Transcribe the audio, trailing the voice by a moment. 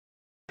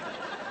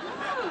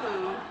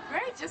Ooh,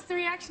 great. Just the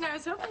reaction I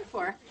was hoping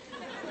for.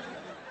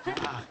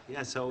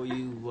 Yeah, so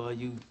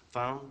you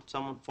found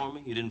someone for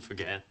me? You didn't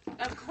forget?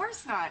 Of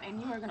course not.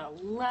 And you are going to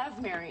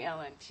love Mary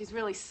Ellen. She's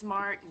really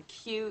smart and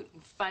cute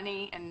and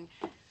funny. And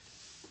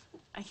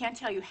I can't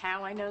tell you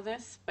how I know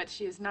this, but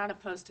she is not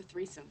opposed to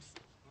threesomes.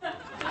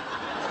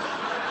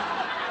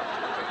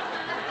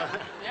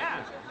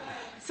 Yeah.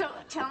 So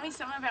tell me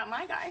something about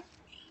my guy.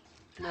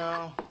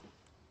 No.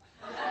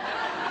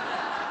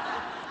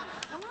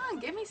 Come on,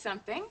 give me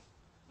something.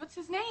 What's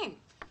his name?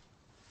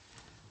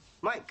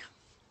 Mike.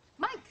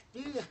 Mike?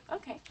 Yeah.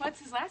 Okay,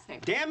 what's his last name?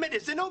 Damn it,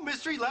 is there no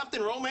mystery left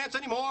in romance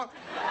anymore?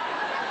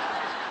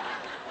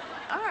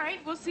 All right,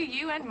 we'll see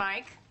you and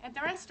Mike at the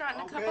restaurant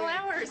in a couple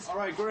hours. All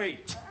right,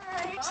 great. All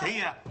right. See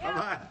ya. Yeah.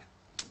 Bye-bye.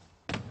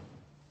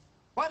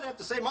 Why'd I have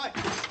to say Mike?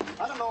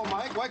 I don't know,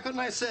 Mike. Why couldn't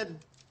I have said...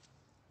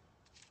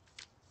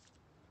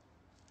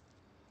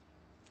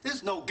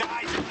 There's no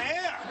guys in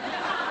there!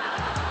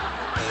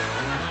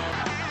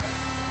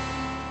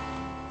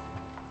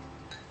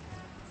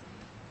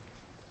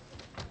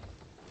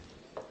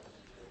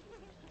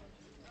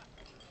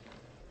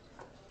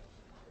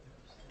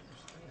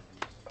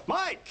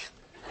 Mike!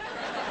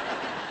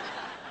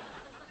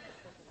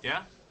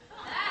 Yeah?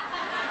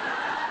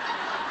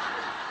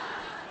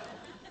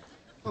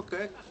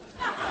 Okay.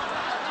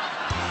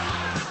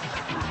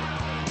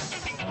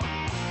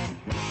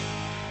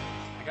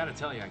 I gotta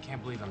tell you, I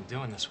can't believe I'm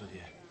doing this with you.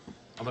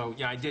 Although,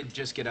 yeah, I did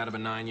just get out of a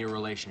 9-year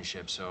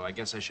relationship, so I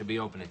guess I should be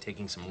open to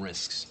taking some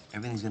risks.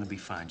 Everything's gonna be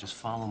fine. Just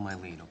follow my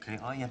lead, okay?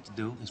 All you have to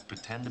do is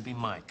pretend to be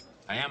Mike.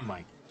 I am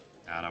Mike.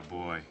 Atta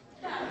boy.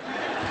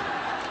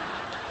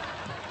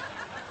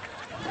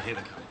 Here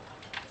they come.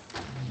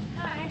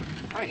 Hi.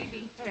 Hi.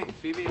 Phoebe. Hey,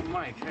 Phoebe and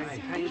Mike. Hey,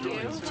 how you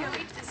doing?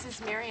 Joey, this is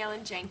Mary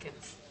Ellen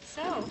Jenkins.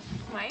 So,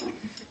 Mike,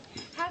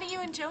 how do you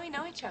and Joey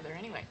know each other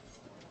anyway?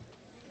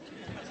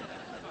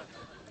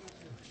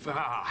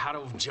 How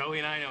do Joey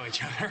and I know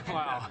each other?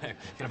 Wow. And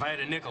if I had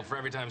a nickel for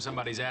every time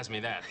somebody's asked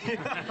me that.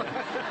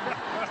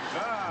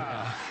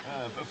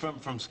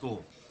 From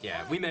school.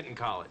 Yeah, we met in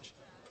college.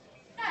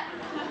 I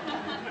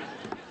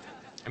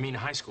mean,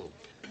 high school.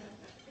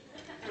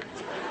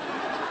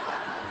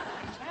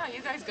 Wow,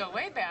 you guys go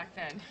way back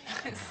then.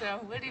 So,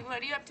 what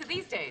are you up to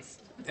these days?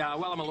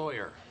 Well, I'm a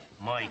lawyer.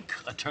 Mike,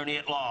 attorney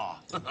at law.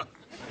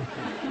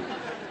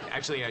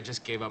 Actually, I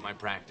just gave up my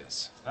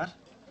practice. What?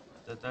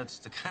 That's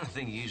the kind of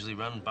thing you usually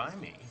run by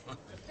me.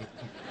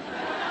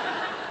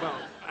 Well,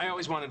 I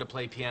always wanted to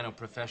play piano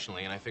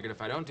professionally, and I figured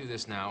if I don't do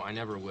this now, I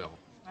never will.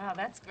 Wow,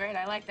 that's great.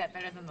 I like that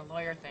better than the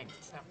lawyer thing,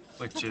 so.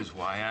 Which is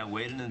why I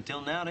waited until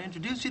now to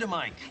introduce you to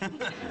Mike.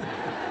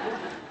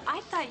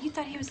 I thought you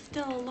thought he was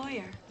still a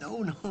lawyer.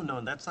 No,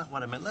 that's not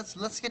what I meant.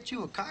 Let's get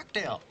you a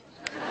cocktail.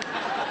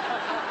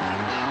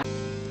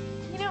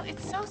 You know,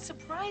 it's so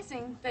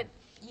surprising that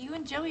you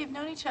and Joey have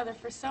known each other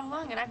for so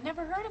long, and I've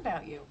never heard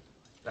about you.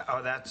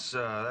 Oh, that's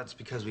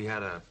because we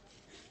had a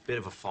bit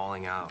of a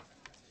falling out.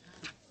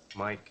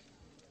 Mike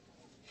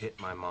hit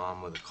my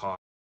mom with a car.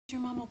 Is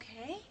your mom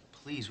okay?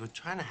 Please, we're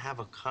trying to have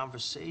a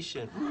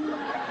conversation.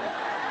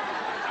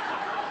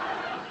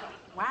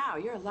 Wow,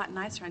 you're a lot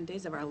nicer on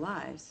Days of Our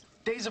Lives.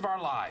 Days of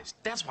Our Lives.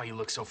 That's why you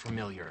look so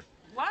familiar.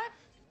 What?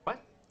 What?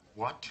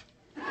 What?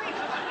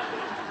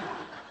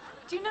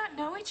 Do you not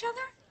know each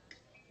other?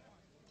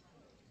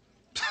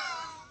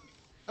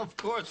 Of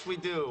course we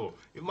do.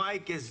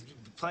 Mike is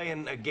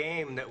playing a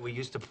game that we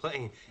used to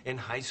play in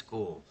high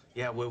school.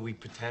 Yeah, where we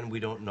pretend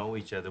we don't know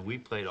each other. We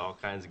played all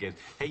kinds of games.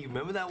 Hey, you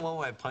remember that one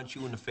where I punched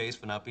you in the face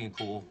for not being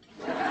cool?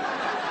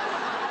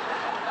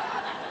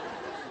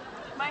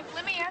 Mike,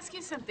 let me ask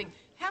you something.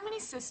 How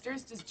many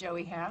sisters does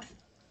Joey have?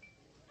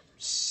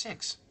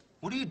 6.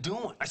 What are you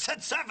doing? I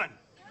said 7.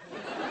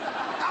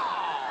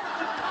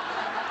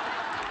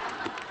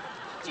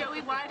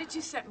 Joey, why did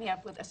you set me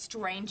up with a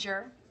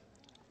stranger?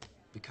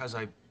 Because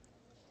I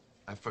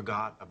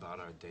forgot about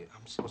our date.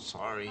 I'm so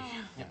sorry.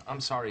 Yeah, I'm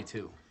sorry,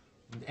 too.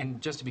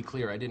 And just to be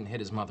clear, I didn't hit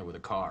his mother with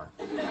a car.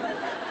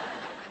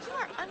 You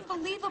are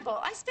unbelievable.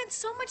 I spent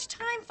so much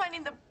time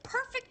finding the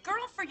perfect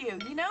girl for you,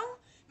 you know?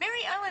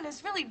 Mary Ellen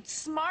is really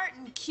smart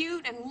and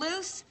cute and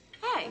loose.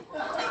 Hey.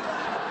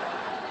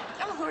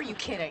 Oh, who are you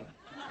kidding?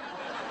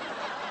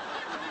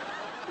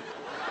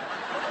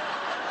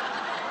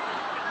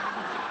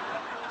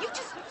 You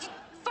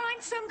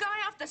find some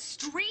guy off the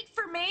street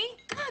for me?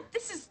 God,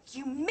 this is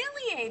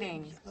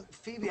humiliating. Look,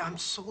 Phoebe, I'm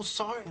so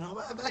sorry. You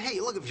know, but hey,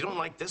 look, if you don't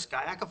like this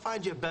guy, I can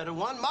find you a better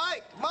one.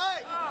 Mike! I'm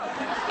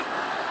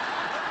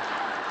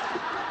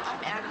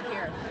out of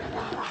here.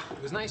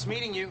 It was nice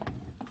meeting you.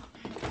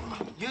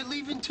 You're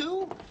leaving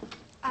too?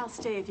 I'll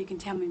stay if you can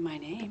tell me my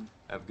name.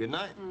 Have a good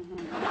night.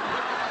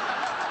 Mm-hmm.